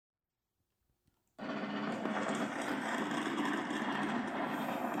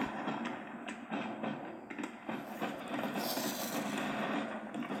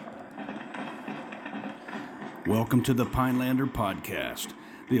Welcome to the Pinelander Podcast,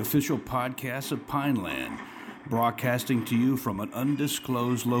 the official podcast of Pineland, broadcasting to you from an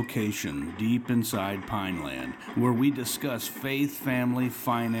undisclosed location deep inside Pineland, where we discuss faith, family,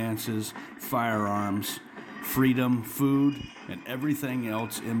 finances, firearms, freedom, food, and everything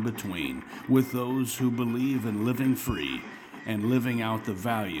else in between, with those who believe in living free and living out the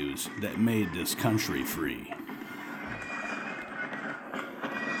values that made this country free.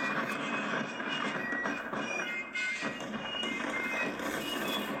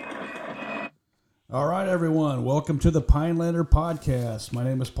 All right, everyone. Welcome to the Pinelander Podcast. My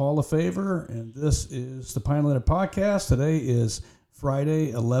name is Paul LaFavor, and this is the Pinelander Podcast. Today is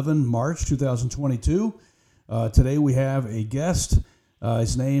Friday, 11 March 2022. Today we have a guest.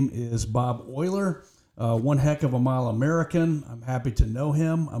 His name is Bob Oyler, one heck of a mile American. I'm happy to know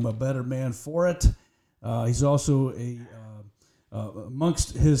him. I'm a better man for it. He's also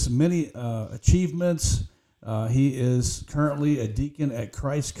amongst his many achievements. He is currently a deacon at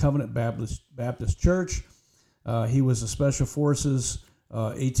Christ Covenant Baptist Church. He was a Special Forces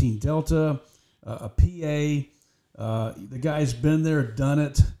 18 Delta, a PA. The guy's been there, done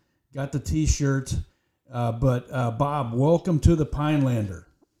it, got the T-shirt. But Bob, welcome to the Pinelander.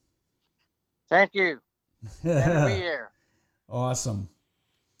 Thank you. Glad to be here. Awesome.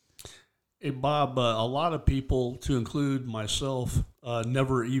 Hey, Bob, a lot of people, to include myself,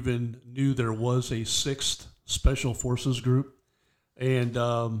 never even knew there was a sixth Special Forces group. And,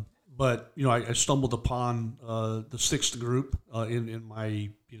 but, you know, I stumbled upon the sixth group in my,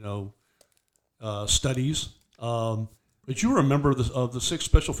 studies. But you were a member of the sixth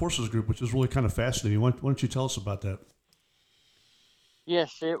Special Forces group, which is really kind of fascinating. Why don't you tell us about that?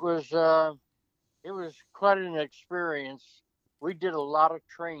 Yes, it was quite an experience. We did a lot of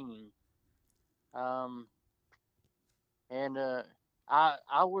training. I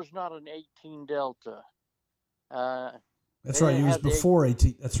was not an 18 Delta. That's right. He was before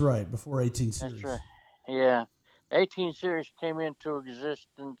 18. That's right. Before 18 series. That's right. Yeah. 18 series came into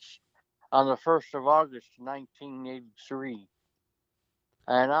existence on the 1st of August, 1983.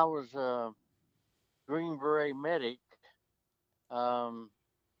 And I was a Green Beret medic from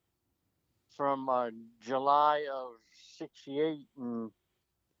July of 68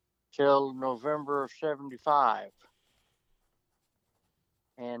 until November of 75.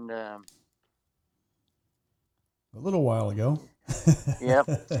 And a little while ago. Yep.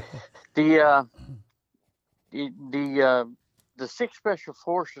 The 6th Special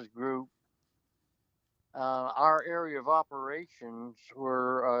Forces Group, our area of operations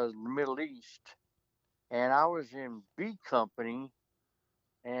were the Middle East, and I was in B Company,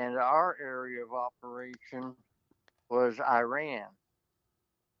 and our area of operation was Iran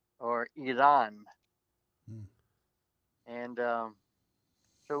or Iran. And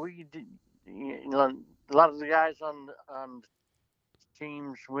so we did, a lot of the guys on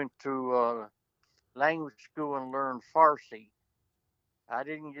teams went to language school and learned Farsi. I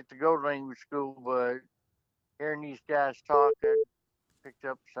didn't get to go to language school, but hearing these guys talk, I picked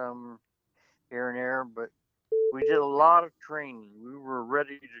up some here and there. But we did a lot of training. We were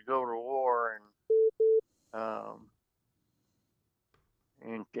ready to go to war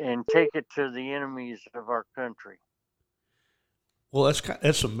and take it to the enemies of our country. Well,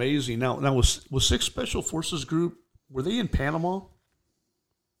 that's amazing. Now was 6th Special Forces Group, were they in Panama?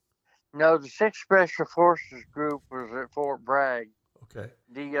 No, the 6th Special Forces Group was at Fort Bragg. Okay.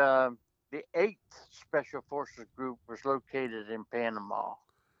 The 8th Special Forces Group was located in Panama.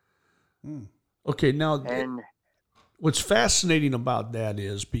 Okay, now what's fascinating about that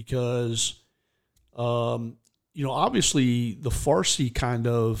is because, obviously the Farsi kind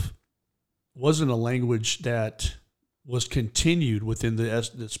of wasn't a language that was continued within the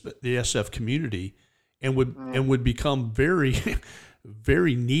SF community, and would become very,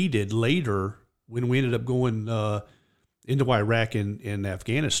 very needed later when we ended up going into Iraq and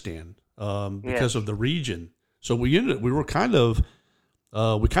Afghanistan because of the region. So we kind of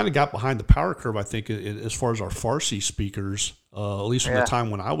got behind the power curve, I think, as far as our Farsi speakers, at least from the time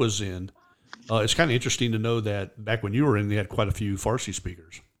when I was in. It's kind of interesting to know that back when you were in, they had quite a few Farsi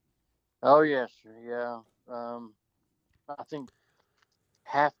speakers. Oh yes, yeah. I think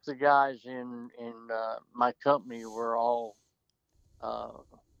half the guys in my company were all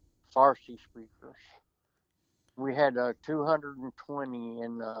Farsi speakers. We had 220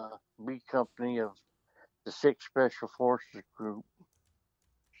 in B Company of the 6th Special Forces Group,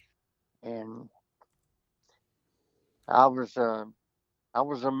 and I was a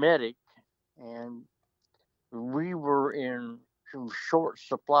medic, and we were in short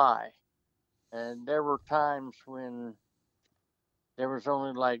supply, and there were times when there was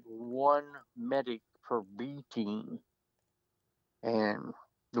only like one medic per B team. And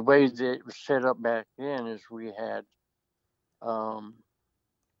the way that it was set up back then is we had, well,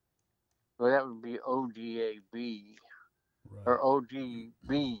 that would be ODAB or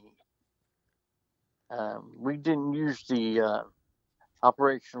ODB. We didn't use the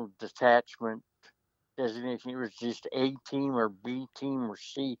operational detachment designation. It was just A team or B team or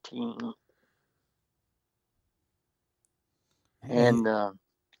C team. And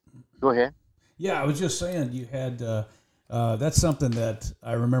go ahead. Yeah, I was just saying you had. That's something that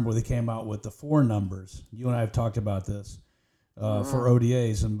I remember when they came out with the 4 numbers. You and I have talked about this for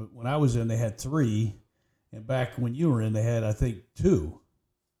ODAs, and when I was in, they had 3, and back when you were in, they had, I think, 2.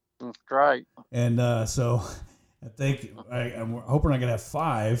 That's right. And so I think I'm hoping I'm gonna have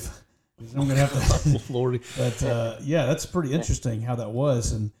 5. Because I'm gonna have to. Lordy. But yeah, that's pretty interesting how that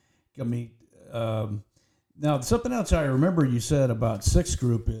was, and I mean, now something else I remember you said about 6th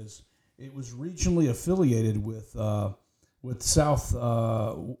Group is it was regionally affiliated with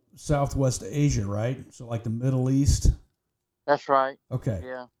Southwest Asia, right? So like the Middle East. That's right. Okay.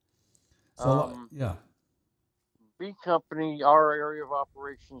 Yeah. So yeah. B Company, our area of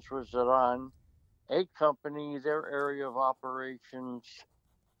operations was Iran. A Company, their area of operations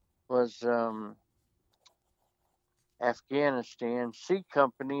was Afghanistan. C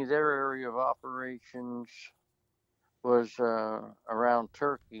Company, their area of operations was around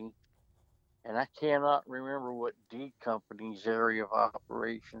Turkey. And I cannot remember what D Company's area of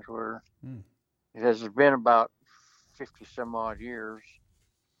operations were. It has been about 50 some odd years.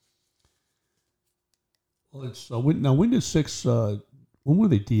 Well, it's when did 6? When were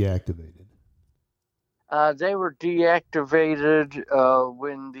they deactivated? They were deactivated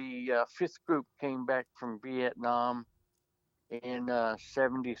when the 5th Group came back from Vietnam in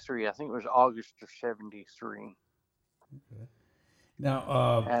 73. I think it was August of 73. Okay.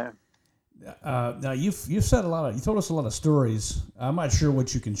 Now, now you've said you told us a lot of stories. I'm not sure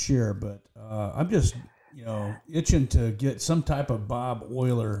what you can share, but I'm just itching to get some type of Bob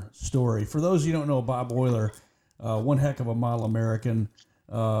Oyler story. For those of you who don't know Bob Oyler, one heck of a model American.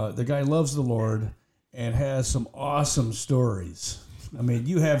 The guy loves the Lord and has some awesome stories. I mean,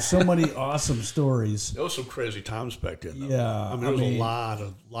 you have so many awesome stories. There was some crazy times back then, though. Yeah. I mean, there was a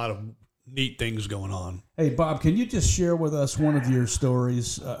lot of neat things going on. Hey, Bob, can you just share with us one of your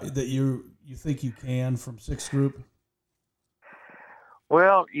stories that you think you can from 6th Group?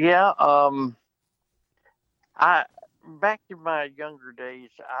 Well, yeah. I back in my younger days,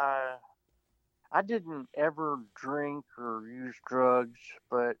 I didn't ever drink or use drugs,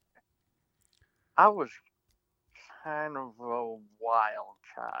 but I was kind of a wild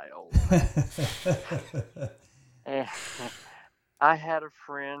child. And I had a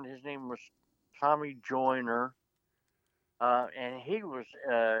friend, his name was Tommy Joyner, and he was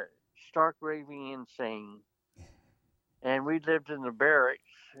stark raving insane. And we lived in the barracks.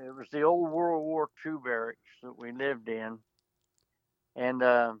 It was the old World War II barracks that we lived in. And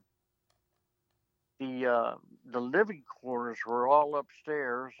the living quarters were all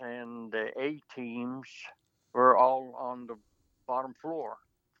upstairs, and the A teams were all on the bottom floor.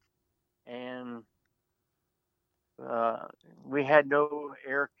 And we had no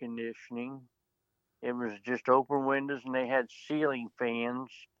air conditioning. It was just open windows, and they had ceiling fans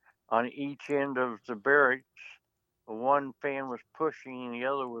on each end of the barracks. One fan was pushing and the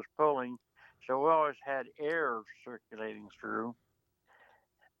other was pulling, so we always had air circulating through.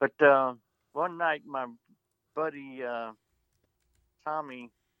 But one night, my buddy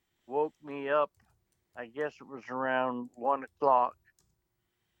Tommy woke me up. I guess it was around 1 o'clock,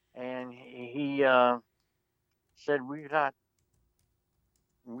 and he said, "We got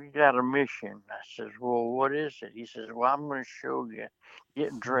a mission." I says, "Well, what is it?" He says, "Well, I'm going to show you.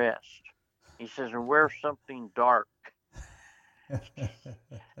 Get dressed." He says, "And wear something dark."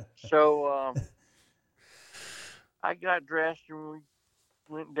 So I got dressed and we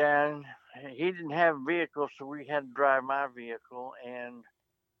went down. He didn't have a vehicle, so we had to drive my vehicle. And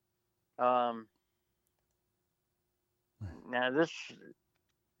now this,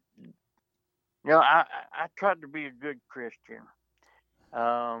 I tried to be a good Christian.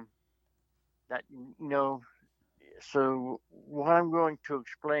 That so what I'm going to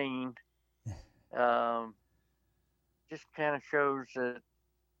explain just kind of shows that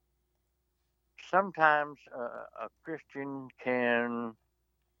sometimes a Christian can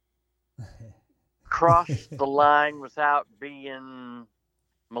cross the line without being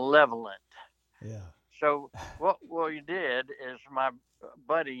malevolent. Yeah. So what we did is my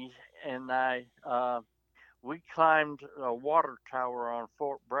buddy and I, we climbed a water tower on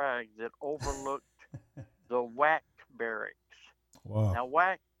Fort Bragg that overlooked the WAC barracks. Wow. Now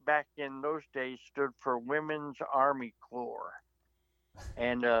WAC back in those days stood for Women's Army Corps,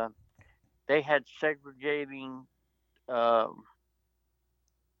 and they had segregating uh,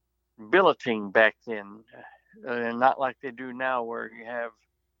 billeting back then, not like they do now, where you have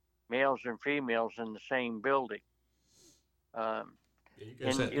males and females in the same building. Um,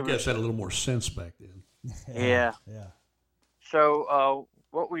 You guys had a little more sense back then. yeah. Yeah. So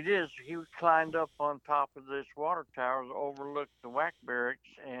what we did is he climbed up on top of this water tower that overlooked the WAC barracks,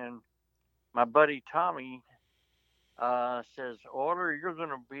 and my buddy Tommy says, "Oyler, you're going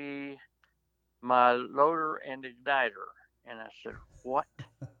to be my loader and igniter." And I said, "What?"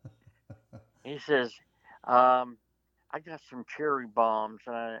 He says, "I got some cherry bombs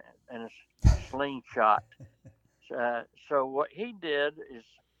and a slingshot." So what he did is,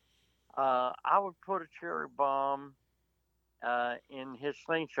 I would put a cherry bomb in his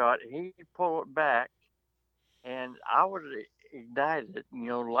slingshot. He'd pull it back, and I would ignite it.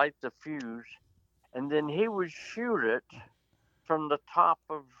 Light the fuse, and then he would shoot it from the top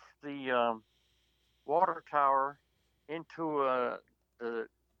of the water tower into the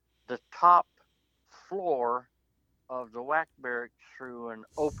the top floor of the WAC barracks through an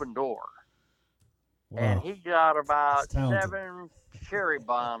open door. Wow. And he got about That's talented. 7 cherry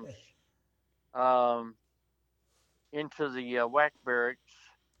bombs um, into the WAC barracks.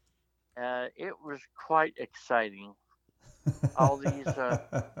 It was quite exciting. All these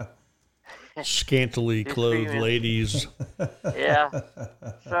Scantily these clothed females, ladies. yeah.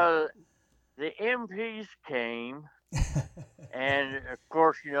 So the MPs came, and of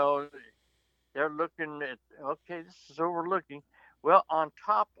course, they're looking at, okay, this is overlooking. Well, on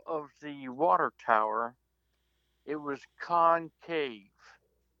top of the water tower, it was concave,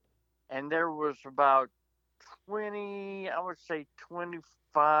 and there was about 20, I would say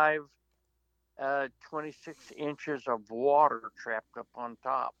 25, 26 inches of water trapped up on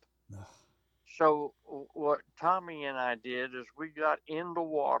top. So what Tommy and I did is we got in the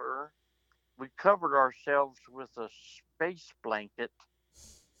water, we covered ourselves with a space blanket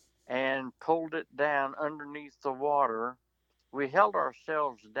and pulled it down underneath the water. We held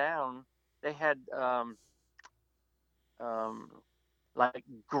ourselves down. They had um, like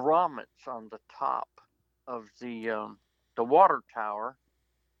grommets on the top of the water tower,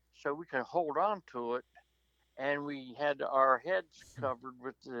 so we could hold on to it. And we had our heads covered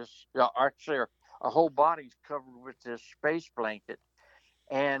with this. Actually, our whole bodies covered with this space blanket,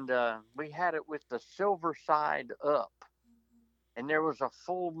 and we had it with the silver side up. And there was a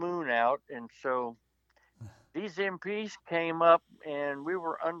full moon out, and so these MPs came up, and we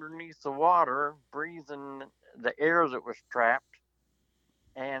were underneath the water, breathing the air that was trapped,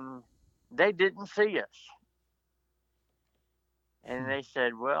 and they didn't see us. And they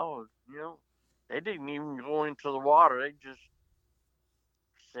said, well, they didn't even go into the water. They just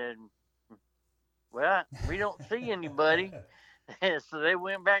said, well, we don't see anybody. So they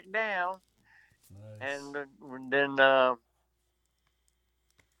went back down. Nice. And then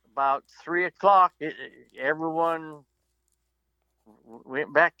about 3 o'clock, everyone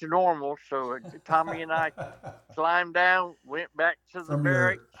went back to normal. So Tommy and I climbed down, went back to the From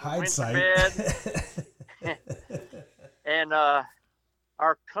barracks, your hide went site. to bed. And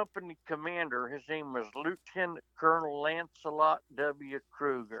our company commander, his name was Lieutenant Colonel Lancelot W.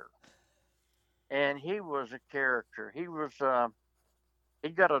 Kruger. And he was a character. He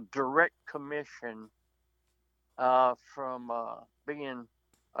got a direct commission from being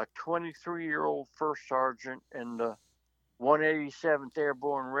a 23-year-old first sergeant in the 187th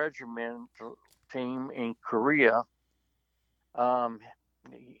Airborne Regiment team in Korea.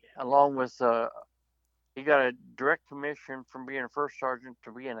 Along with he got a direct commission from being a first sergeant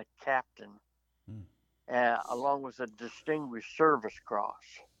to being a captain, along with a Distinguished Service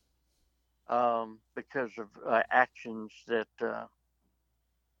Cross, because of actions that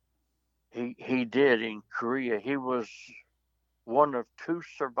he did in Korea. He was one of 2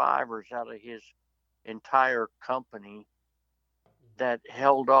 survivors out of his entire company that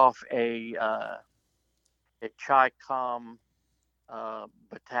held off a Chi-Com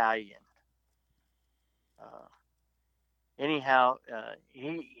battalion. Anyhow,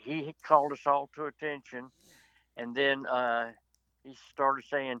 he called us all to attention, and then he started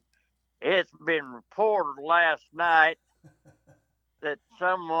saying, "It's been reported last night that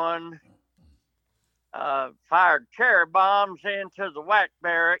someone fired cherry bombs into the WAC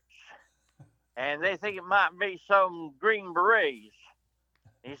barracks, and they think it might be some Green Berets."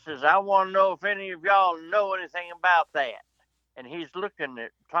 He says, "I want to know if any of y'all know anything about that." And he's looking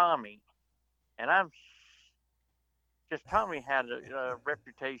at Tommy, and because Tommy had a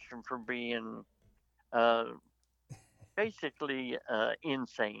reputation for being basically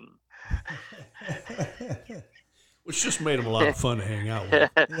insane. Which just made him a lot of fun to hang out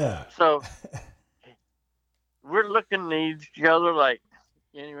with. Yeah. So we're looking at each other like,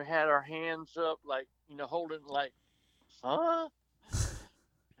 and we had our hands up, like, holding like, huh?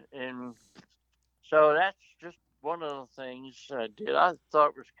 And so that's just one of the things I did. I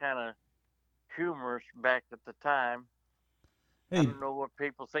thought was kind of humorous back at the time. I Hey, don't know what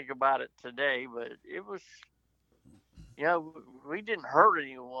people think about it today, but it was, we didn't hurt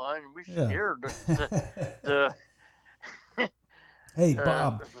anyone. We yeah. scared the Hey, uh,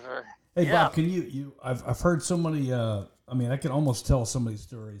 Bob. uh, Hey, yeah. Bob, can you I've heard so many, I mean, I can almost tell some of these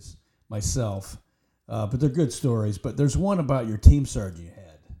stories myself, but they're good stories. But there's one about your team sergeant you had.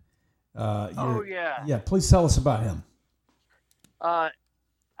 Oh yeah. Yeah, please tell us about him. I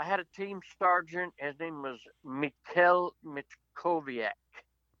had a team sergeant. His name was Mikhail Michkoviak.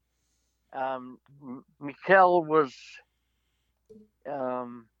 Mikhail was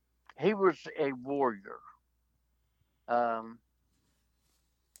he was a warrior. Um,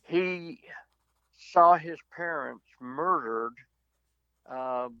 he saw his parents murdered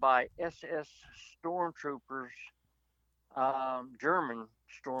by SS stormtroopers, German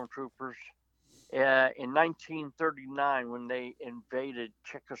stormtroopers, in 1939 when they invaded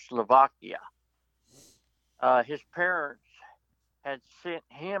Czechoslovakia. His parents had sent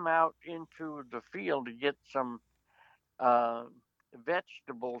him out into the field to get some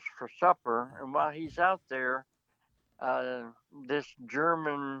vegetables for supper, and while he's out there, this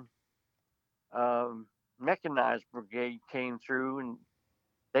German mechanized brigade came through, and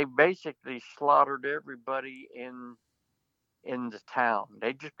they basically slaughtered everybody in the town.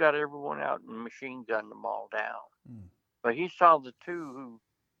 They just got everyone out and machine gunned them all down. Mm. But he saw the two who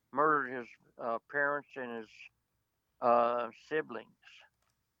murdered his parents and his siblings.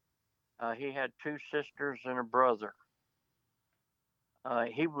 He had two sisters and a brother.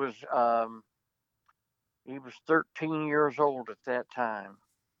 He was 13 years old at that time.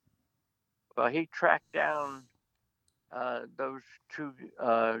 He tracked down those two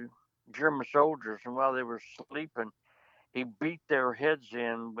German soldiers, and while they were sleeping, he beat their heads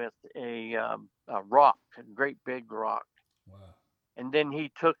in with a rock, a great big rock. Wow. And then he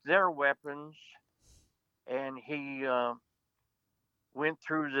took their weapons and he went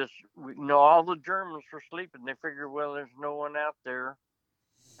through this. All the Germans were sleeping. They figured, well, there's no one out there.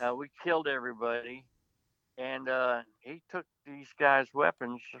 We killed everybody. And he took these guys'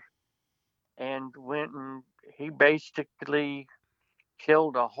 weapons and went and he basically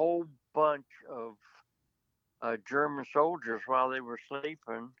killed a whole bunch of German soldiers while they were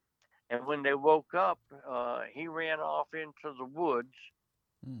sleeping. And when they woke up, he ran off into the woods.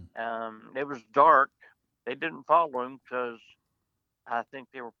 It was dark. They didn't follow him because I think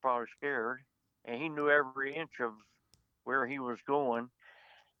they were probably scared. And he knew every inch of where he was going.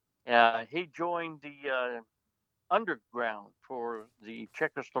 He joined the underground for the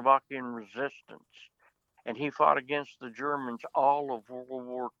Czechoslovakian resistance. And he fought against the Germans all of World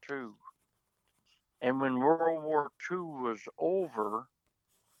War II. And when World War II was over,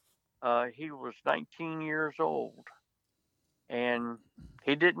 he was 19 years old. And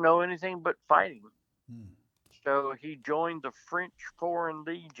he didn't know anything but fighting. So he joined the French Foreign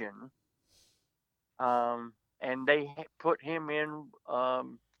Legion. And they put him in,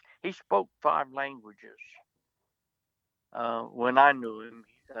 he spoke 5 languages. When I knew him,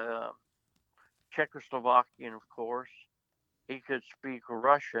 Czechoslovakian, of course. He could speak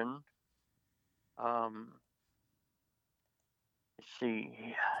Russian. Let's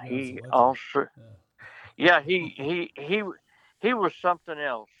see. He also, yeah, he was something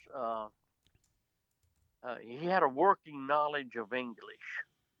else. He had a working knowledge of English,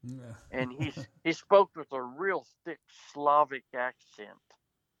 and he spoke with a real thick Slavic accent.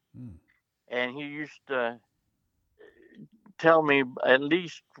 And he used to tell me at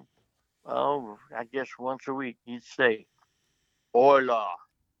least, I guess once a week, he'd say, "Oyler,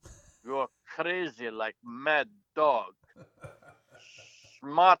 you're crazy like mad dog,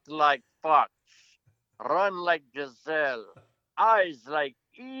 smart like fox, run like gazelle, eyes like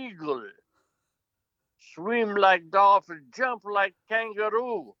eagle, swim like dolphin, jump like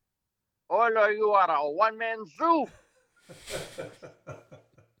kangaroo. Oyler, you are a one-man zoo."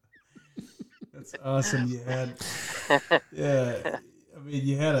 That's awesome. You had, yeah. I mean,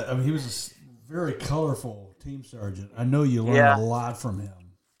 he was a very colorful team sergeant. I know you learned a lot from him.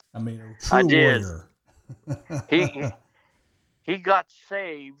 I mean, a true warrior. He got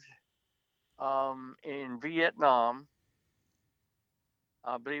saved in Vietnam.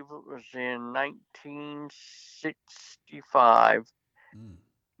 I believe it was in 1965,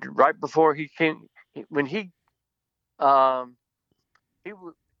 right before he came. When he He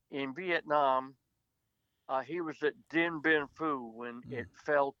was in Vietnam. He was at Dien Bien Phu when it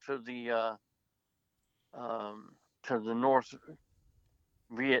fell to the North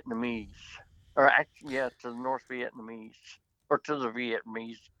Vietnamese, or actually, yeah, to the North Vietnamese, or to the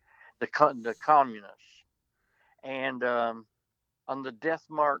Vietnamese, the communists. And on the death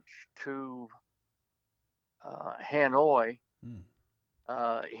march to Hanoi,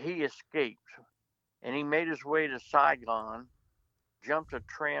 he escaped, and he made his way to Saigon, jumped a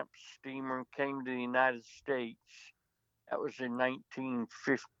tramp steamer, and came to the United States. That was in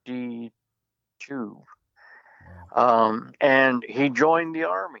 1952. And he joined the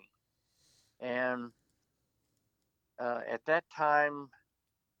Army. And at that time,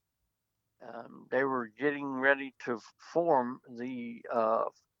 they were getting ready to form the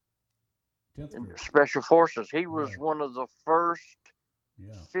Special Forces. He was one of the first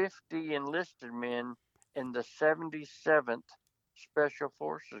 50 enlisted men in the 77th Special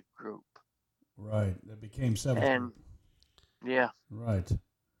Forces Group. Right. That became 7th And, Group. yeah. Right.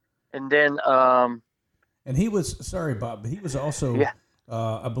 And then... and he was, sorry, Bob, but he was also,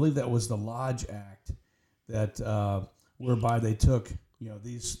 I believe that was the Lodge Act that whereby they took,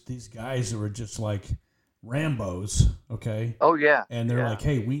 these guys that were just like Rambos, okay? Oh, yeah. And they're like,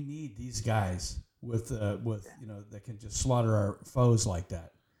 hey, we need these guys with that can just slaughter our foes like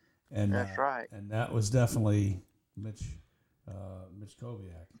that. And that's right. And that was definitely Mitch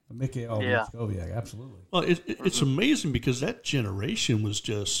Koviak. Mitch Koviak, absolutely. Well, it's amazing because that generation was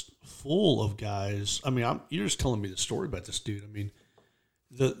just full of guys. I mean, you're just telling me the story about this dude. I mean,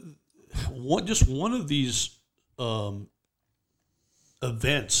 one of these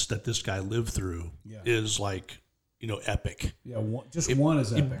events that this guy lived through is like, epic. Yeah, one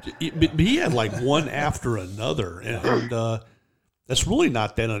is epic. But he had like one after another, and that's really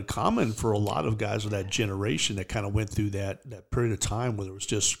not that uncommon for a lot of guys of that generation that kind of went through that period of time where there was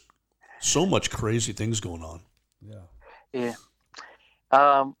just so much crazy things going on. Yeah.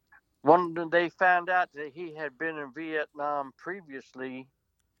 They found out that he had been in Vietnam previously.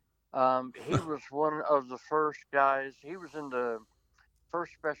 He was one of the first guys. He was in the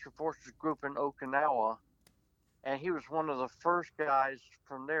first Special Forces Group in Okinawa, and he was one of the first guys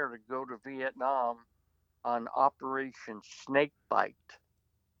from there to go to Vietnam on Operation Snakebite.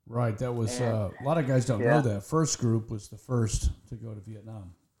 Right, that was a lot of guys don't know that. First Group was the first to go to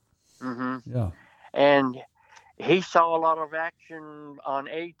Vietnam. Mm-hmm. Yeah, and he saw a lot of action on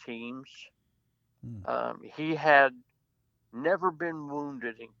A teams. He had never been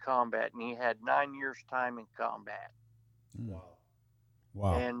wounded in combat, and he had 9 years' time in combat.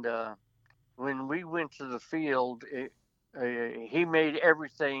 Wow. And when we went to the field, he made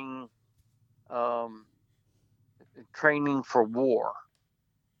everything training for war.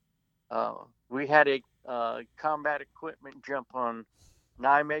 We had a combat equipment jump on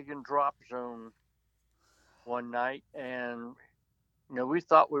Nijmegen drop zone one night, and we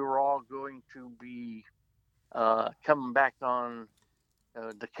thought we were all going to be coming back on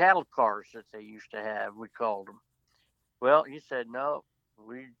the cattle cars that they used to have. We called them. Well, he said, no,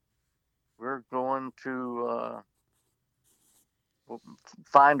 we're going to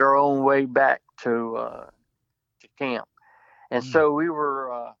find our own way back to camp. And so we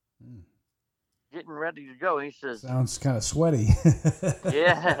were getting ready to go. He says, sounds kind of sweaty.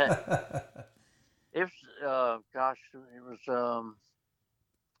 Yeah. It was, it was,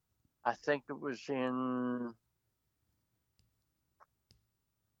 I think it was in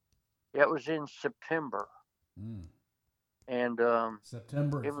September. And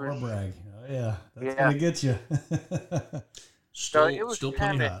September it was, Bragg. Oh, yeah, that's going to get you. Still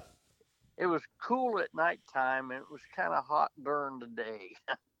plenty hot. It was cool at nighttime, and it was kind of hot during the day.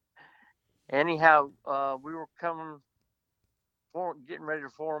 Anyhow, we were getting ready to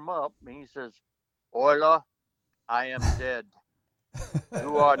form up, and he says, Oyler, I am dead.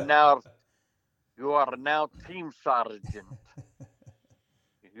 You are now team sergeant.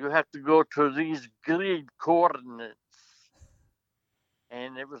 You have to go to these grid coordinates.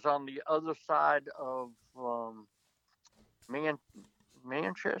 And it was on the other side of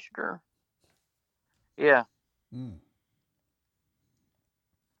Manchester. Yeah.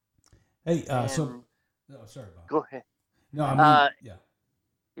 Hey, sorry, Bob. Go ahead. No, I mean,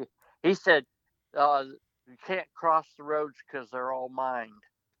 yeah. He said, you can't cross the roads because they're all mined.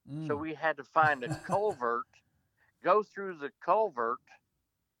 So we had to find a culvert, go through the culvert,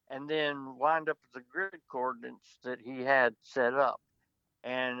 and then wind up at the grid coordinates that he had set up.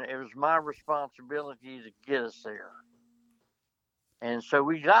 And it was my responsibility to get us there. And so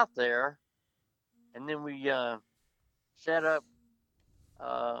we got there, and then we set up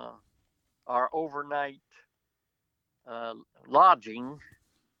our overnight lodging,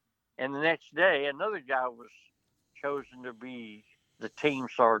 and the next day another guy was chosen to be the team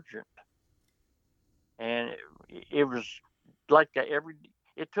sergeant, and it was like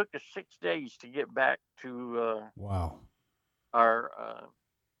it took us 6 days to get back to Wow. our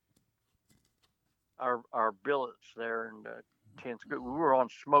our billets there in the 10th group. We were on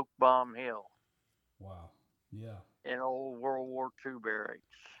Smoke Bomb Hill. Wow. Yeah. In old World War II barracks,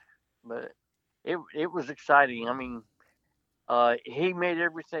 but it was exciting. I mean, he made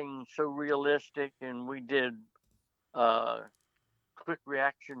everything so realistic, and we did quick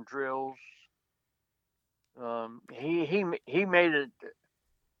reaction drills. He made it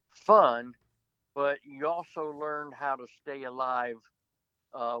fun, but you also learned how to stay alive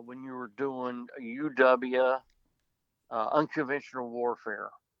when you were doing UW, unconventional warfare,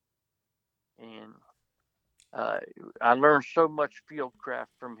 and I learned so much field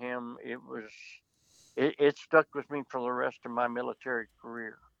craft from him. It stuck with me for the rest of my military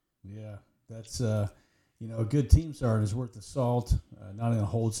career. Yeah, that's a good team sergeant is worth the salt. Not only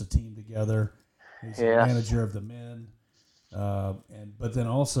holds the team together, he's a manager of the men, but then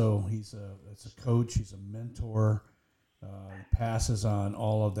also he's a coach. He's a mentor. Passes on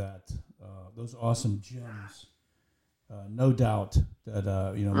all of that. Those awesome gems. No doubt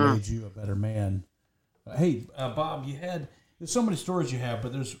that made you a better man. Hey, Bob, there's so many stories you have,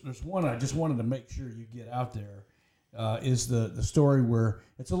 but there's one I just wanted to make sure you get out there. Is the story where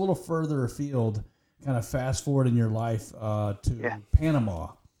it's a little further afield, kind of fast forward in your life to Panama,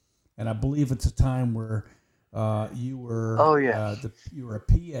 and I believe it's a time where you were you were a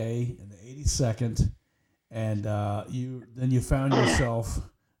PA in the 82nd, and you found yourself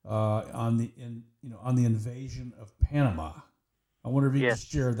on the invasion of Panama. I wonder if you could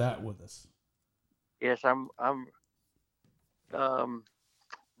share that with us. Yes, I'm.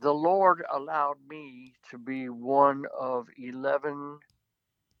 The Lord allowed me to be one of 11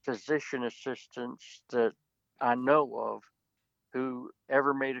 physician assistants that I know of who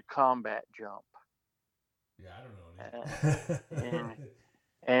ever made a combat jump. Yeah, I don't know.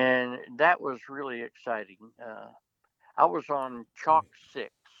 And that was really exciting. I was on Chalk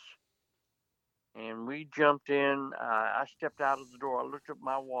 6, and we jumped in. I stepped out of the door. I looked at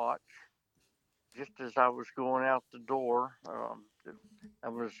my watch. Just as I was going out the door, I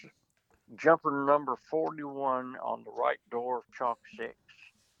was jumper number 41 on the right door of Chalk 6.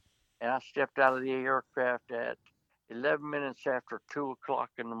 And I stepped out of the aircraft at 11 minutes after 2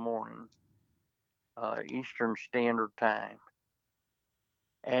 o'clock in the morning, Eastern Standard Time.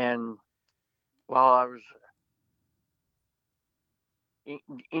 And while I was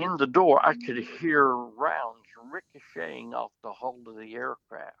in the door, I could hear rounds ricocheting off the hull of the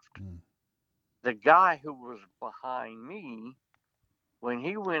aircraft. The guy who was behind me, when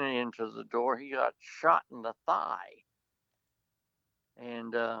he went into the door, he got shot in the thigh.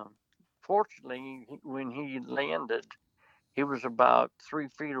 And fortunately, when he landed, he was about 3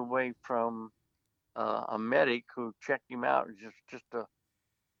 feet away from a medic who checked him out. It was just a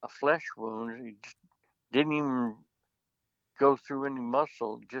flesh wound. He just didn't even go through any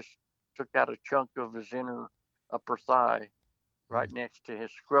muscle, just took out a chunk of his inner upper thigh right next to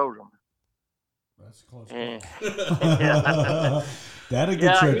his scrotum. That's close. That'll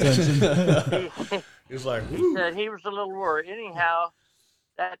get your attention. He's like, he said he was a little worried. Anyhow,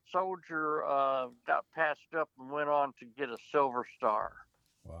 that soldier got patched up and went on to get a Silver Star.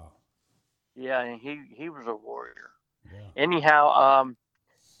 Wow. Yeah, and he was a warrior. Yeah. Anyhow,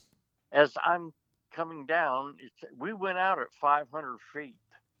 as I'm coming down, we went out at 500 feet.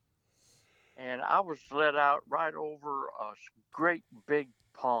 And I was led out right over a great big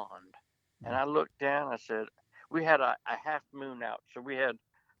pond. And I looked down, I said, we had a half moon out, so we had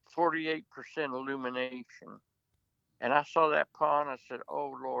 48% illumination. And I saw that pond, I said,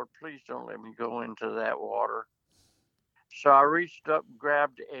 oh, Lord, please don't let me go into that water. So I reached up,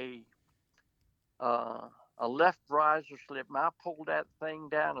 grabbed a left riser slip, and I pulled that thing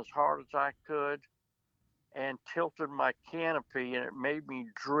down as hard as I could and tilted my canopy, and it made me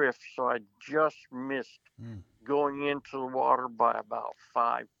drift, so I just missed going into the water by about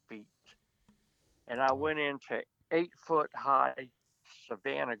 5 feet. And I went into 8-foot high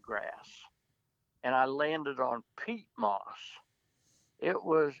savanna grass, and I landed on peat moss.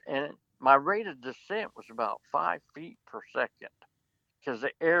 And my rate of descent was about 5 feet per second because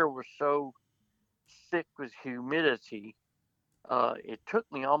the air was so thick with humidity. It took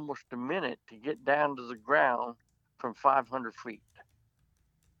me almost a minute to get down to the ground from 500 feet.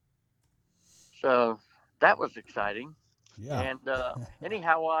 So that was exciting. Yeah. And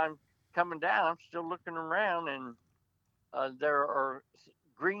anyhow, while I'm coming down, I'm still looking around, and there are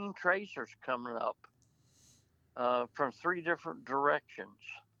green tracers coming up. from 3 different directions.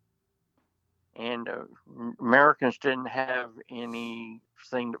 And Americans didn't have anything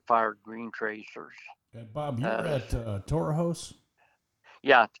that fired green tracers. And Bob, you were at Torrijos?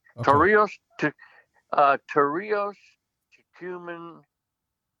 Yeah, Okay. Torrijos, Tucuman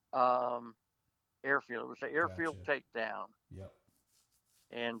airfield. It was an airfield takedown. Yep.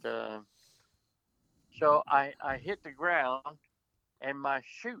 And so I hit the ground, and my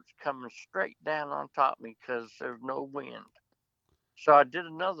chute's coming straight down on top of me because there's no wind. So I did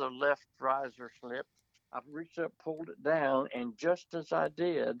another left riser slip. I reached up, pulled it down, and just as I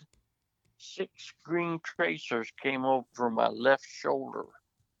did, 6 green tracers came over my left shoulder.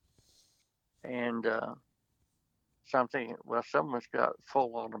 And so I'm thinking, well, someone's got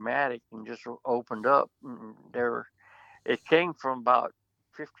full automatic and just opened up. And it came from about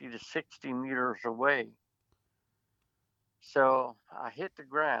 50 to 60 meters away. So I hit the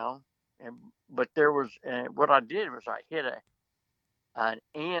ground, but there was, what I did was I hit an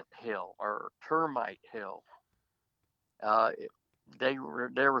ant hill or termite hill.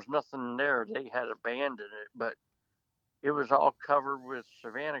 There was nothing there. They had abandoned it, but it was all covered with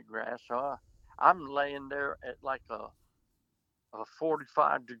savanna grass. So I'm laying there at like a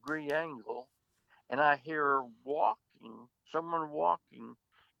 45-degree angle, and I hear someone walking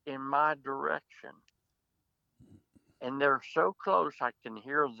in my direction. And they're so close I can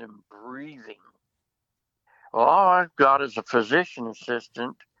hear them breathing. Well, all I've got as a physician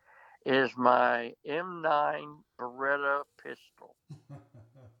assistant is my M9 Beretta pistol.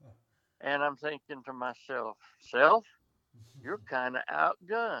 And I'm thinking to myself, you're kind of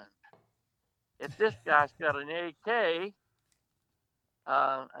outgunned. If this guy's got an AK,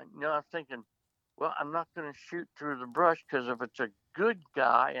 I'm thinking, well, I'm not going to shoot through the brush because if it's a good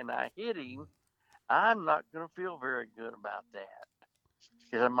guy and I hit him, I'm not going to feel very good about that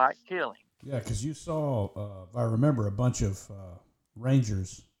because I might kill him. Yeah, because you saw, if I remember, a bunch of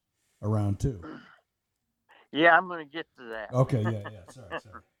Rangers around too. Yeah, I'm going to get to that. Okay, yeah.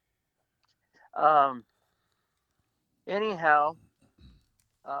 Sorry. Anyhow,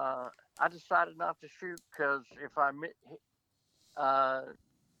 I decided not to shoot because if I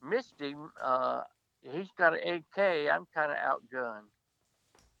missed him, he's got an AK. I'm kind of outgunned.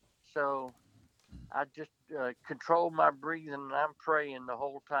 So I just control my breathing, and I'm praying the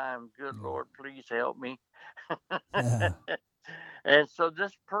whole time, good Lord, please help me. Yeah. And so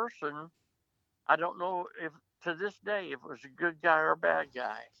this person, I don't know if to this day if it was a good guy or a bad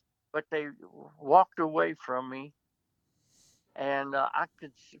guy, but they walked away from me, and I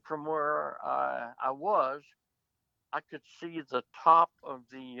could see from where I was, I could see the top of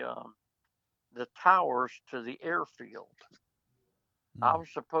the towers to the airfield. I was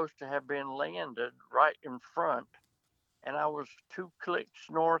supposed to have been landed right in front, and I was 2 clicks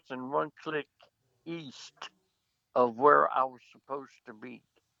north and 1 click east of where I was supposed to be.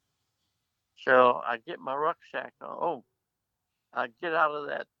 So I get my rucksack on. Oh, I get out of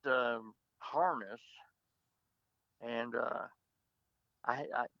that harness, and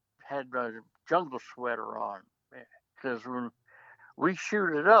I had a jungle sweater on because when we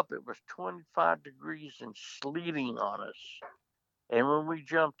shoot it up, it was 25 degrees and sleeting on us. And when we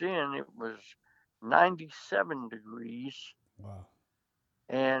jumped in, it was 97 degrees. Wow.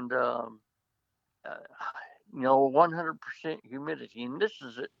 And 100% humidity. And this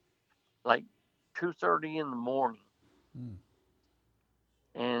is at like 2:30 in the morning.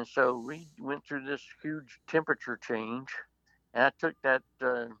 And so we went through this huge temperature change, and I took that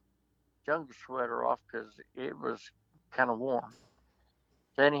jungle sweater off because it was kind of warm.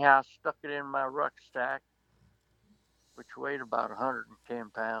 So anyhow, I stuck it in my rucksack, which weighed about 110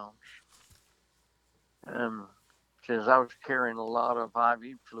 pounds. Because I was carrying a lot of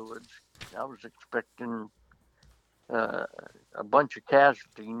IV fluids. I was expecting a bunch of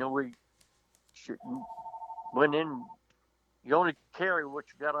casualty. We went in, you only carry what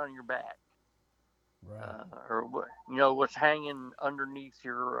you got on your back. Right. Or what's hanging underneath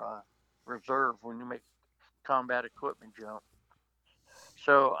your reserve when you make combat equipment jump.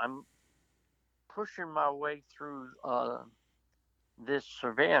 So I'm pushing my way through this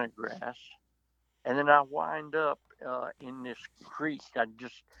savanna grass, and then I wind up in this creek. I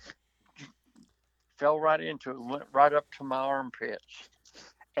just fell right into it, went right up to my armpits,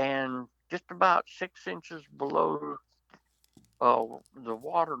 and just about 6 inches below the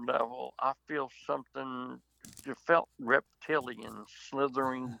water level, I feel something. It felt reptilian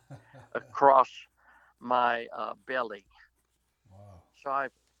slithering across my belly. Wow. So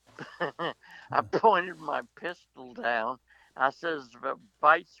I pointed my pistol down. I says, if it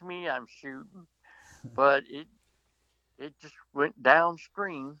bites me, I'm shooting. But it just went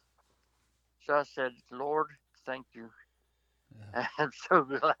downstream. So I said, Lord, thank you. Yeah. I'm so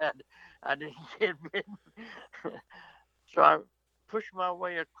glad I didn't get bitten. So I pushed my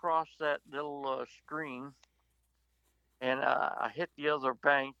way across that little stream, and I hit the other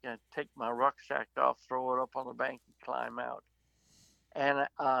bank and take my rucksack off, throw it up on the bank, and climb out. And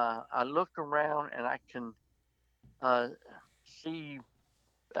I look around, and I can see.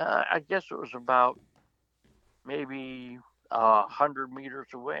 I guess it was about maybe 100 meters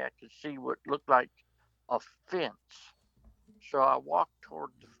away. I could see what looked like a fence. So I walked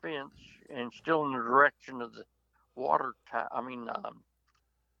toward the fence, and still in the direction of the water.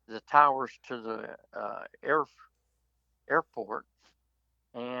 The towers to the airport,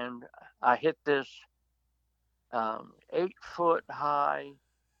 and I hit this 8 foot high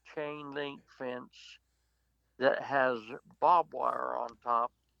chain link fence that has barbed wire on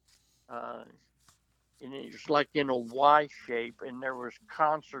top, and it's like in a Y shape, and there was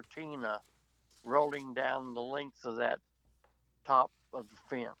concertina rolling down the length of that top of the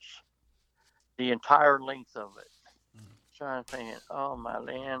fence, the entire length of it. So I'm thinking, oh my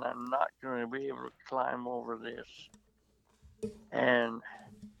land, I'm not going to be able to climb over this. And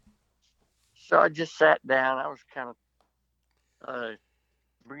so I just sat down. I was kind of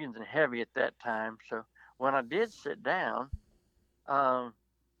breathing heavy at that time. So when I did sit down,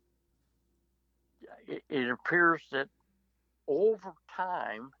 it appears that over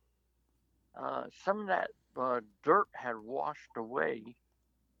time, some of that dirt had washed away,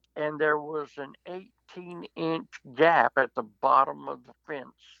 and there was an 18-inch gap at the bottom of the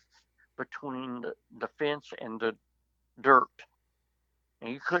fence between the fence and the dirt.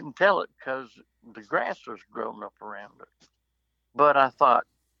 And you couldn't tell it because the grass was growing up around it. But I thought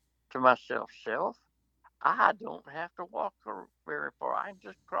to myself, I don't have to walk very far. I can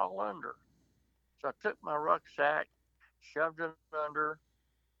just crawl under. So I took my rucksack, shoved it under,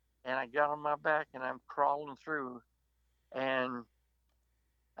 and I got on my back, and I'm crawling through. And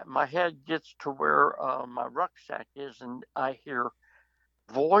my head gets to where my rucksack is, and I hear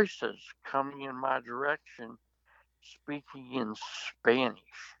voices coming in my direction, speaking in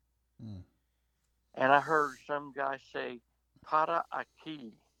Spanish. Mm. And I heard some guy say, "Para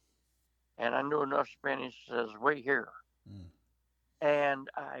aquí." And I knew enough Spanish says, "Wait here." Mm. And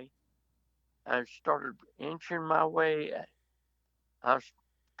I started inching my way. I was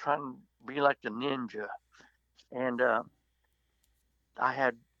trying to be like a ninja. And I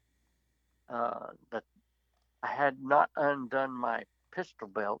had not undone my pistol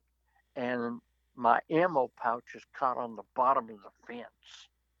belt, and my ammo pouch is caught on the bottom of the fence.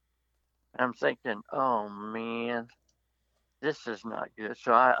 And I'm thinking, oh man, this is not good.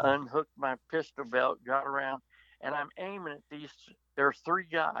 So I unhooked my pistol belt, got around, and I'm aiming at these. There's 3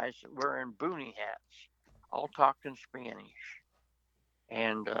 guys wearing boonie hats, all talking Spanish.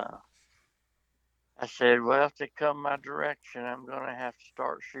 And I said, well, if they come my direction, I'm going to have to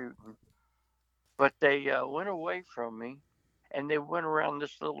start shooting. But they went away from me, and they went around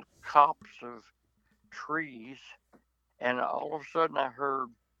this little copse of trees, and all of a sudden I heard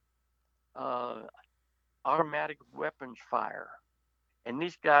automatic weapons fire. And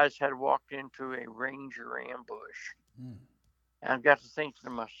these guys had walked into a ranger ambush. Mm. And I got to thinking to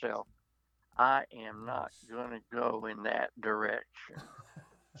myself, I am not going to go in that direction.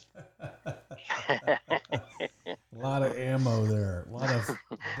 A lot of ammo there. A lot of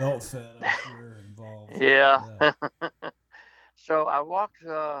belt fed, I'm sure, involved. Yeah. So I walked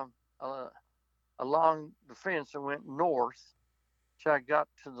along the fence and went north till I got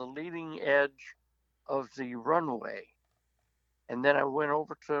to the leading edge of the runway. And then I went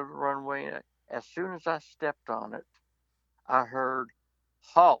over to the runway, and as soon as I stepped on it, I heard,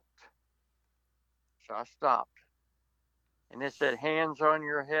 "Halt." So I stopped. And it said, "Hands on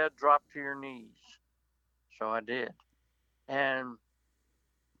your head, drop to your knees." So I did. And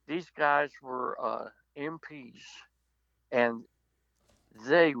these guys were MPs, and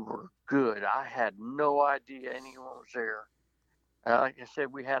they were good. I had no idea anyone was there. Like I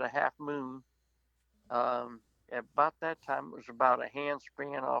said, we had a half moon. About that time, it was about a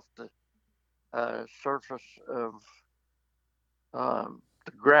handspan off the surface of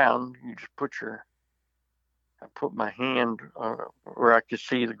the ground. You just I put my hand where I could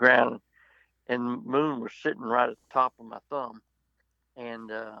see the ground, and the moon was sitting right at the top of my thumb. And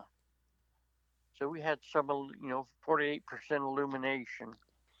so we had 48% illumination.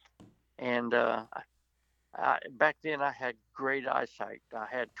 And back then I had great eyesight. I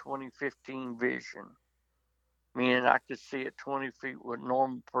had 20/15 vision, meaning I could see at 20 feet what a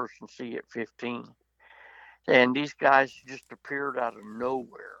normal person see at 15. And these guys just appeared out of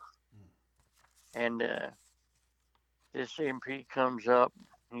nowhere. And this MP comes up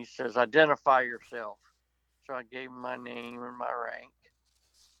and he says, "Identify yourself." so I gave him my name and my rank,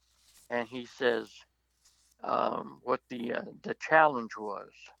 and he says what the challenge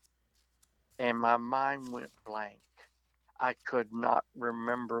was, and my mind went blank. I could not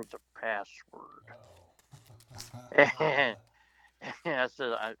remember the password. And I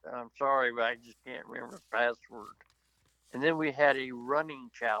said, I'm sorry, but I just can't remember the password. And then we had a running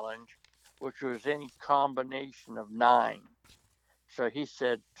challenge, which was any combination of 9. So he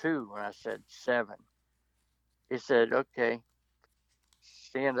said 2, and I said 7. He said, okay,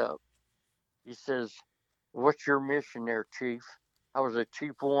 stand up. He says, what's your mission there, Chief? I was a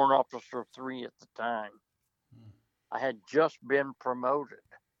Chief Warrant Officer 3 at the time. I had just been promoted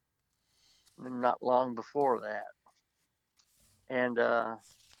not long before that. And I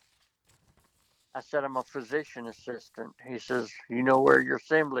said, I'm a physician assistant. He says, you know where your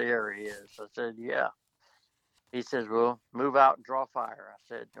assembly area is? I said, yeah. He says, well, move out and draw fire. I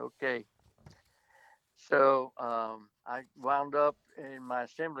said, okay. So I wound up in my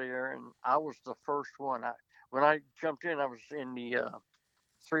assembly area, and I was the first one. When I jumped in, I was in the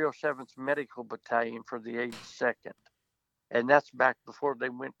 307th Medical Battalion for the 82nd. And that's back before they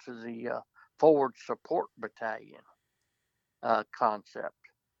went to the Forward Support Battalion concept.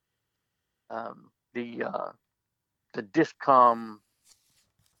 The DISCOM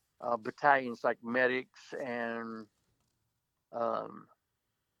battalions like medics and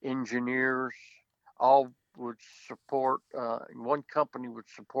engineers all would support, one company would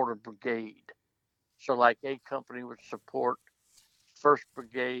support a brigade. So like A company would support 1st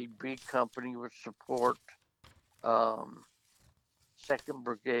Brigade, B company would support 2nd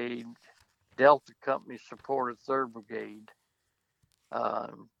Brigade, Delta company supported 3rd Brigade. I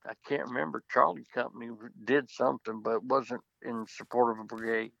can't remember, Charlie company did something, but it wasn't in support of a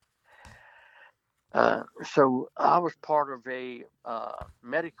brigade. So I was part of a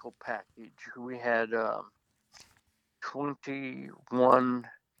medical package. We had 21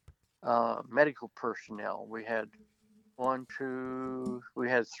 medical personnel. We had we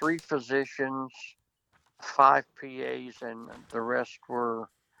had 3 physicians, 5 PAs, and the rest were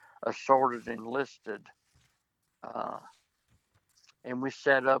assorted and listed. And we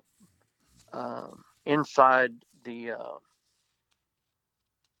set up inside the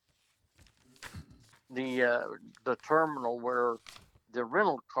terminal where the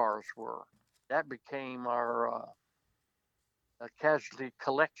rental cars were. That became our casualty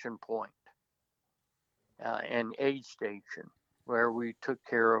collection point and aid station, where we took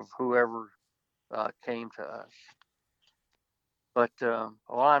care of whoever came to us. But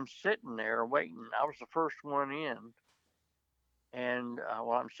while I'm sitting there waiting, I was the first one in. And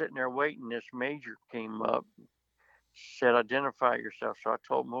while I'm sitting there waiting, this major came up, said, identify yourself. So I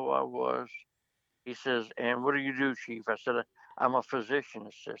told him who I was. He says, and what do you do, Chief? I said, I'm a physician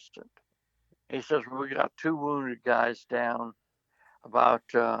assistant. He says, well, we got 2 wounded guys down about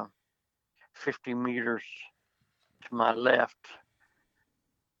 50 meters to my left.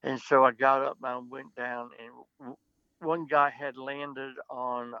 And so I got up and I went down, and one guy had landed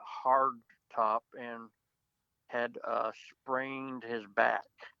on hard top and had sprained his back.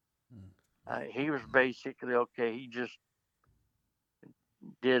 He was basically okay. He just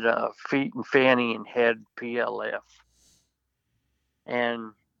did feet and fanny and head PLF.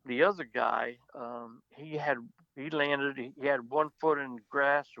 And the other guy, he landed. He had 1 foot in the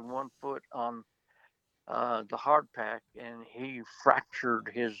grass and 1 foot on the hard pack, and he fractured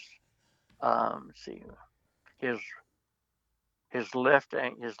his his left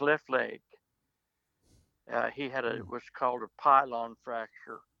leg. He had what's called a pylon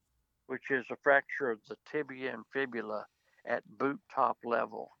fracture, which is a fracture of the tibia and fibula at boot top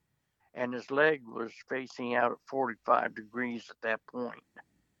level. And his leg was facing out at 45 degrees at that point,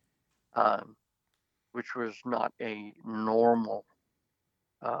 which was not a normal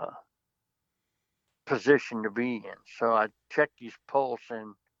position to be in. So I checked his pulse,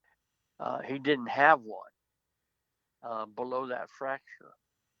 and he didn't have one below that fracture.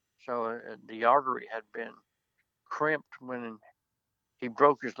 So the artery had been crimped when he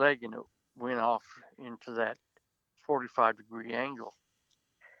broke his leg, and it went off into that 45-degree angle.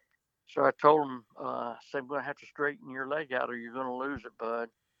 So I told him, I said, I'm going to have to straighten your leg out or you're going to lose it, bud.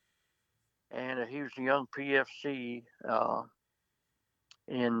 And he was a young PFC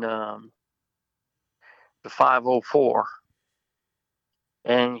in the 504.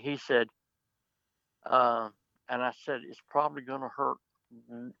 And he said, and I said, it's probably going to hurt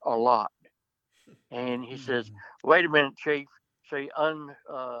a lot. And he says, wait a minute, Chief. So he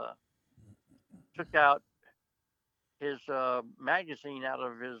took out his magazine out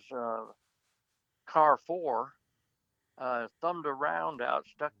of his car 4 thumbed a round out,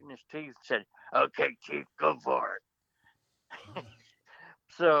 stuck in his teeth, and said, "Okay, Chief, go for it."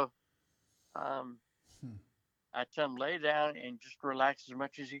 So um, Hmm. I tell him lay down and just relax as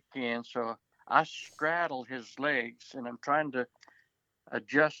much as you can. So I straddle his legs, and I'm trying to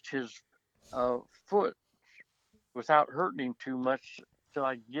adjust his foot without hurting him too much till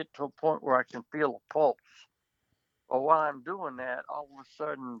I get to a point where I can feel a pulse. Well, while I'm doing that, all of a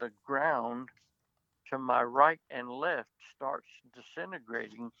sudden the ground to my right and left starts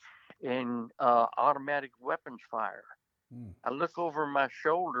disintegrating in automatic weapons fire. Hmm. I look over my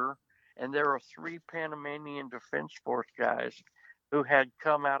shoulder, and there are three Panamanian Defense Force guys who had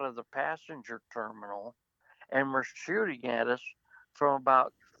come out of the passenger terminal and were shooting at us from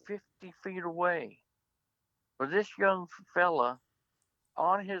about 50 feet away. But this young fella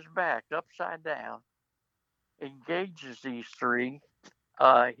on his back, upside down, engages these three.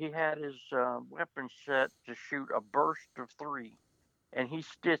 He had his weapon set to shoot a burst of three, and he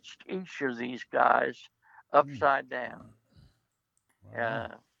stitched each of these guys Hmm. upside down. Wow.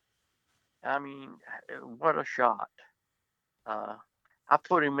 Uh, I mean, what a shot. Uh, I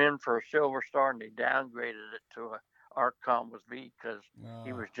put him in for a silver star, and they downgraded it to a ARCOM with me because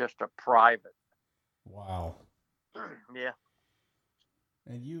he Uh, was just a private. wow. Yeah.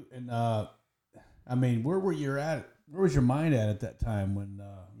 And I mean, where were you at? Where was your mind at that time when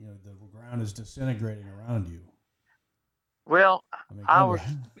the ground is disintegrating around you? Well, I mean, I kind was.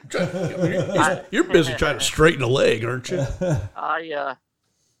 You're, I, you're busy trying to straighten a leg, aren't you?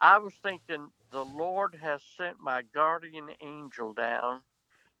 I was thinking the Lord has sent my guardian angel down,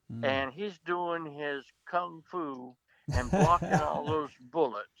 Hmm. and he's doing his kung fu and blocking all those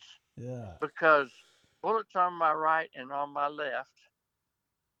bullets Yeah. because bullets on my right and on my left,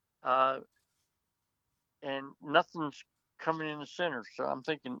 uh, and nothing's coming in the center. So I'm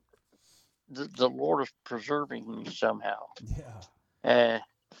thinking the Lord is preserving me somehow. Yeah. Uh,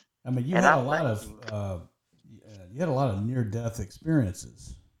 I mean, and I thank him. you had a lot of near death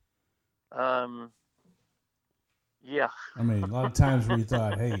experiences. Um, yeah. I mean, a lot of times where you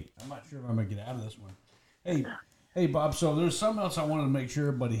thought, "Hey, I'm not sure if I'm gonna get out of this one." Hey, Bob. So there's something else I wanted to make sure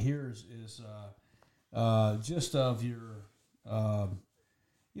everybody hears is just of your,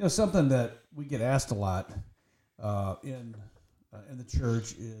 something that we get asked a lot in the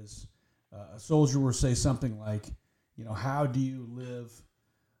church is a soldier will say something like, how do you live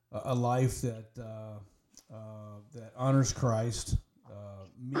a life that honors Christ,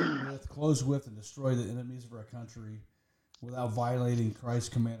 meet with, close with, and destroy the enemies of our country without violating Christ's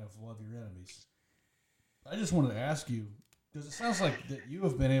command of love your enemies. I just wanted to ask you, because it sounds like that you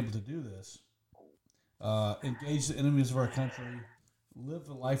have been able to do this, engage the enemies of our country, live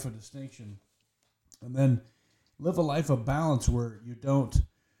a life of distinction, and then live a life of balance where you don't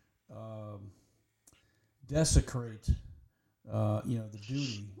desecrate, the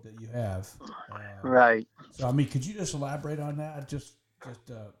duty that you have. Right. So, I mean, could you just elaborate on that? Just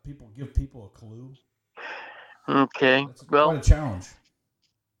give people a clue. Okay. That's quite Well, a challenge.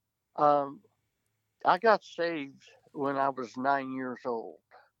 um, I got saved when I was 9 years old,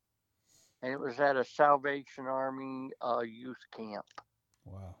 and it was at a Salvation Army youth camp.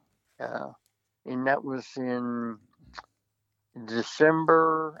 Wow. Uh, and that was in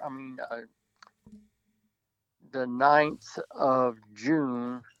December, the 9th of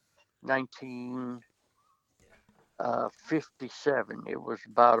June, 1957. It was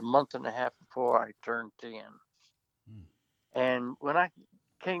about a month and a half before I turned 10. Hmm. And when I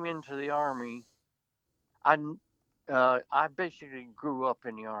came into the Army, I I basically grew up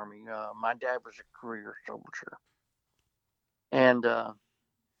in the Army. My dad was a career soldier, and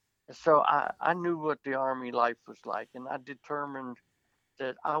so I knew what the Army life was like, and I determined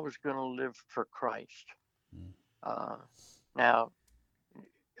that I was going to live for Christ. Hmm. Uh, Now,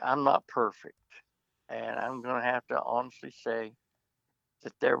 I'm not perfect, and I'm going to have to honestly say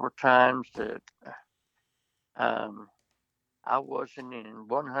that there were times that um, I wasn't in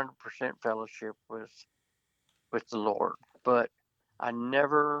 100% fellowship with the Lord, but I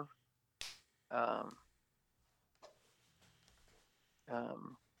never um,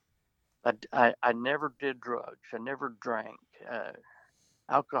 um, I never did drugs. I never drank.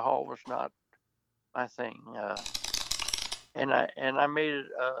 Alcohol was not my thing, and I made it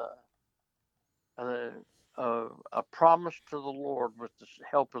a promise to the Lord with the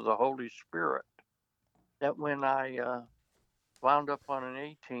help of the Holy Spirit that when I wound up on an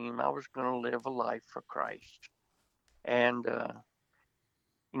A team, I was going to live a life for Christ. And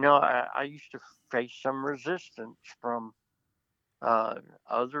I used to face some resistance from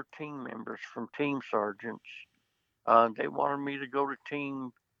other team members, from team sergeants. They wanted me to go to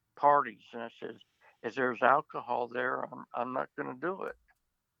team parties, and I said, if there's alcohol there, I'm not going to do it.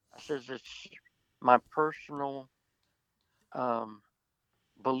 I says it's my personal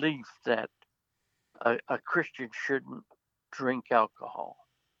belief that a Christian shouldn't drink alcohol.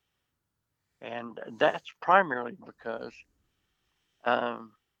 And that's primarily because my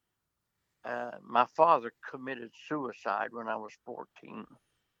father committed suicide when I was 14.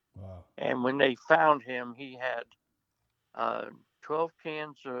 Wow. And when they found him, he had 12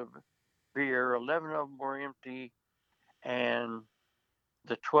 cans of beer, 11 of them were empty, and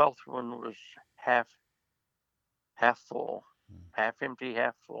the 12th one was half full, half empty,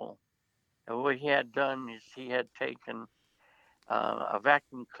 half full. And what he had done is he had taken a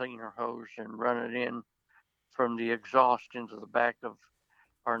vacuum cleaner hose and run it in from the exhaust into the back of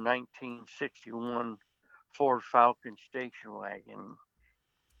our 1961 Ford Falcon station wagon.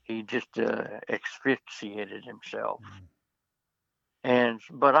 He just asphyxiated himself.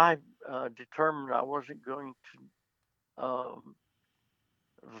 But I determined I wasn't going to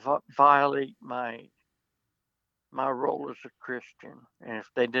violate my role as a Christian, and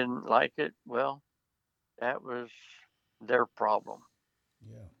if they didn't like it, well, that was their problem.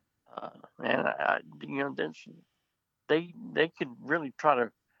 Yeah. And they could really try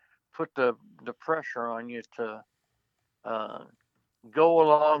to put the pressure on you to go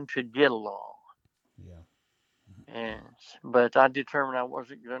along to get along. Yeah. But I determined I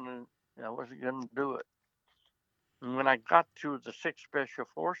wasn't gonna do it. And when I got to the 6th Special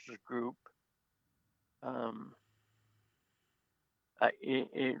Forces group,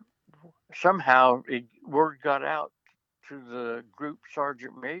 somehow word got out to the group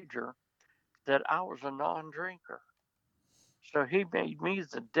sergeant major that I was a non-drinker. So he made me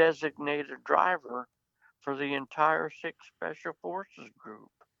the designated driver for the entire 6th Special Forces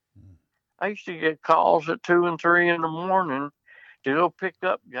group. I used to get calls at 2 and 3 in the morning to go pick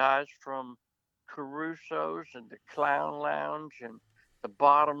up guys from Caruso's and the Clown Lounge and the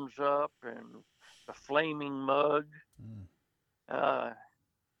Bottoms Up and the Flaming Mug.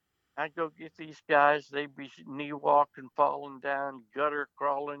 I'd go get these guys. They'd be knee walking, falling down, gutter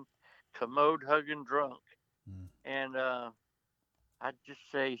crawling, commode hugging drunk. And I'd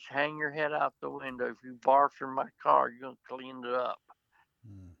just say, hang your head out the window. If you barf in my car, you're going to clean it up.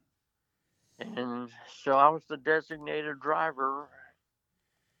 And so I was the designated driver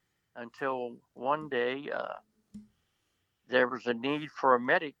until one day there was a need for a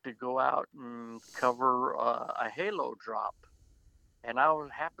medic to go out and cover a halo drop. And I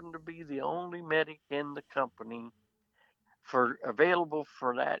happened to be the only medic in the company available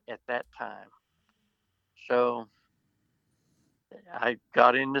for that at that time. So I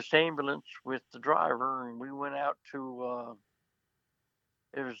got in this ambulance with the driver, and we went out to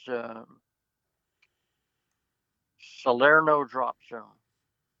it was Salerno drop zone,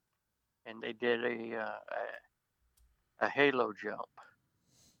 and they did a halo jump.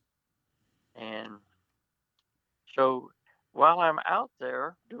 And so while I'm out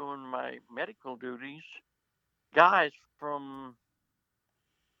there doing my medical duties, guys from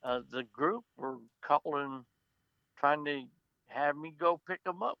the group were calling, trying to have me go pick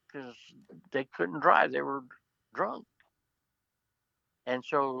them up because they couldn't drive. They were drunk. And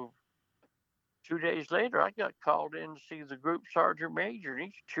so 2 days later, I got called in to see the group sergeant major, and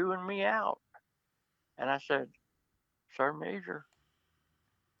he's chewing me out. And I said, Sir Major,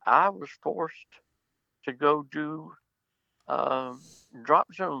 I was forced to go do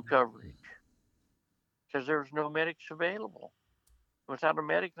drop zone coverage because there was no medics available. Without a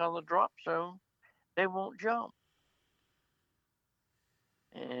medic on the drop zone, they won't jump.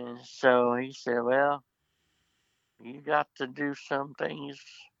 And so he said, well, you got to do some things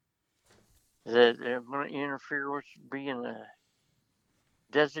that are going to interfere with being a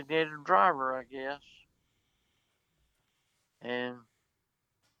designated driver, I guess. And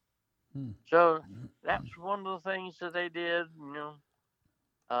so that's one of the things that they did, you know.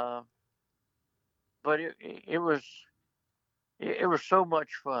 But it was so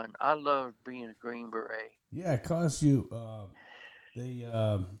much fun. I loved being a Green Beret. Yeah, it caused you.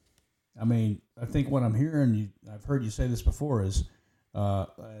 I mean, I think what I'm hearing, I've heard you say this before, is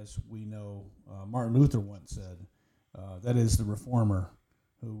as we know, Martin Luther once said, that is the reformer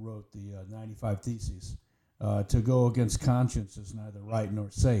who wrote the 95 Theses. To go against conscience is neither right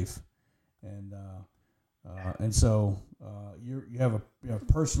nor safe, and so you have a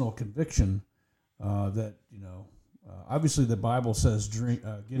personal conviction that obviously the Bible says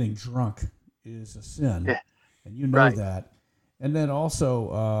getting drunk is a sin, and you know right. that, and then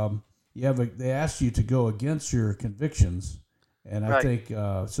also they asked you to go against your convictions, and I think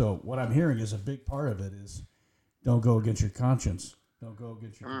so. What I'm hearing is a big part of it is don't go against your conscience. Don't go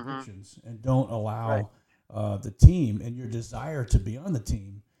against your Mm-hmm. convictions, and don't allow Right. the team and your desire to be on the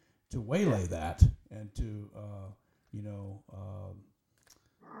team to waylay that and to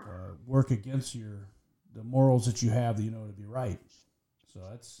work against the morals that you have that you know to be right. So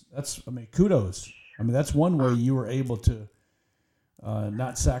that's I mean, kudos. I mean, that's one way you were able to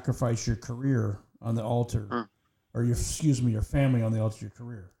not sacrifice your career on the altar, or your family on the altar of your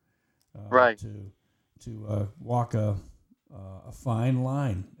career. Right. To walk a fine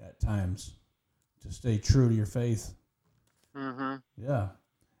line at times to stay true to your faith. Mm-hmm. Yeah.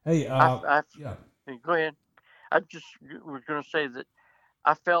 Hey. I Yeah. Hey, go ahead. I just was going to say that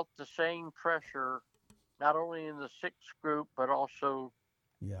I felt the same pressure, not only in the 6th group, but also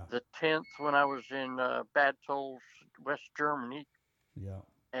Yeah. the 10th when I was in Bad Tolz, West Germany. Yeah.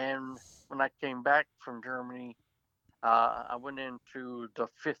 And when I came back from Germany, I went into the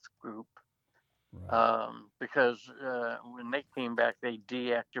 5th group Right. because when they came back, they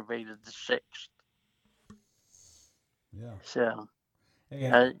deactivated the 6th. Yeah. So,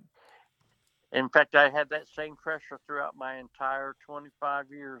 Hey, in fact, I had that same pressure throughout my entire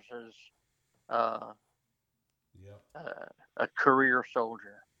 25 years as yeah. a career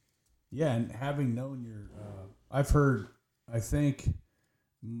soldier. Yeah, and having known I've heard, I think,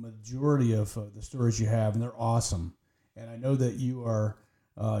 majority of the stories you have, and they're awesome. And I know that you're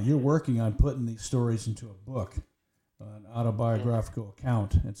working on putting these stories into a book, an autobiographical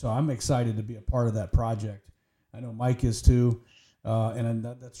account, and so I'm excited to be a part of that project. I know Mike is too, and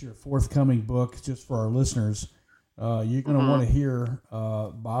that's your forthcoming book. Just for our listeners, you're going to want to hear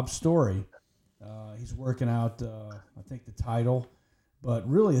Bob's story. He's working out, I think, the title. But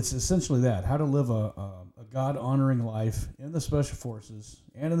really, it's essentially that: how to live a God-honoring life in the Special Forces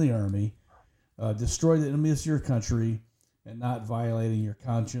and in the Army, destroy the enemies of your country, and not violating your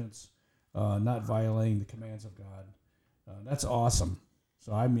conscience, not violating the commands of God. That's awesome.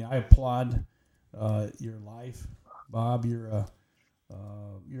 So, I mean, I applaud your life, Bob. You're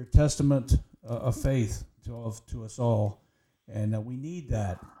a testament of faith to us all, and we need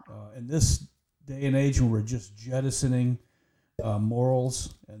that in this day and age when we're just jettisoning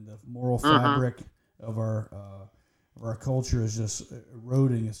morals, and the moral fabric of our culture is just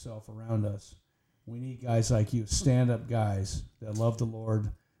eroding itself around us. We need guys like you, stand-up guys that love the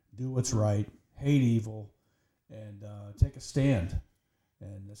Lord, do what's right, hate evil, and take a stand.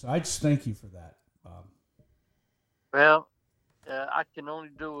 And so I just thank you for that, Bob. Well, I can only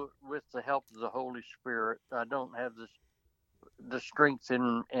do it with the help of the Holy Spirit. I don't have the strength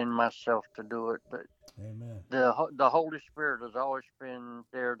in myself to do it, but Amen. the Holy Spirit has always been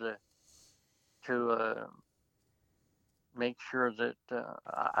there to make sure that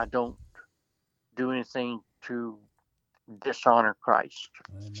I don't do anything to dishonor Christ.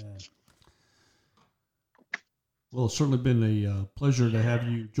 Amen. Well, it's certainly been a pleasure to have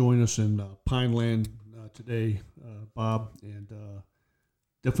you join us in Pineland today, Bob, and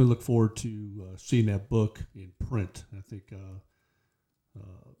definitely look forward to seeing that book in print. I think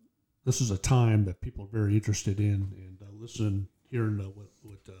this is a time that people are very interested in, and hearing what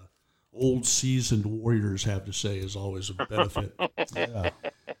old seasoned warriors have to say is always a benefit. Yeah.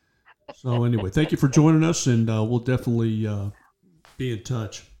 So anyway, thank you for joining us, and we'll definitely be in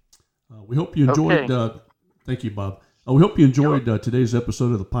touch. We hope you enjoyed. Okay. Thank you, Bob. We hope you enjoyed today's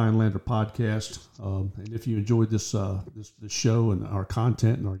episode of the Pinelander Podcast. And if you enjoyed this show and our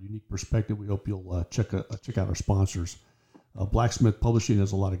content and our unique perspective, we hope you'll check out our sponsors. Blacksmith Publishing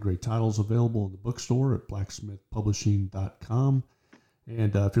has a lot of great titles available in the bookstore at blacksmithpublishing.com.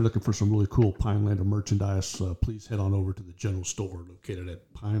 And if you're looking for some really cool Pinelander merchandise, please head on over to the general store located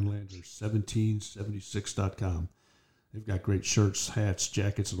at pinelander1776.com. They've got great shirts, hats,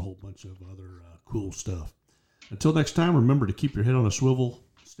 jackets, and a whole bunch of other cool stuff. Until next time, remember to keep your head on a swivel,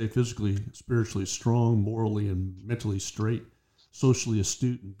 stay physically, spiritually strong, morally and mentally straight, socially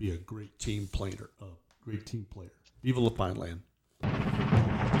astute, and be a great team player. Viva La Pineland.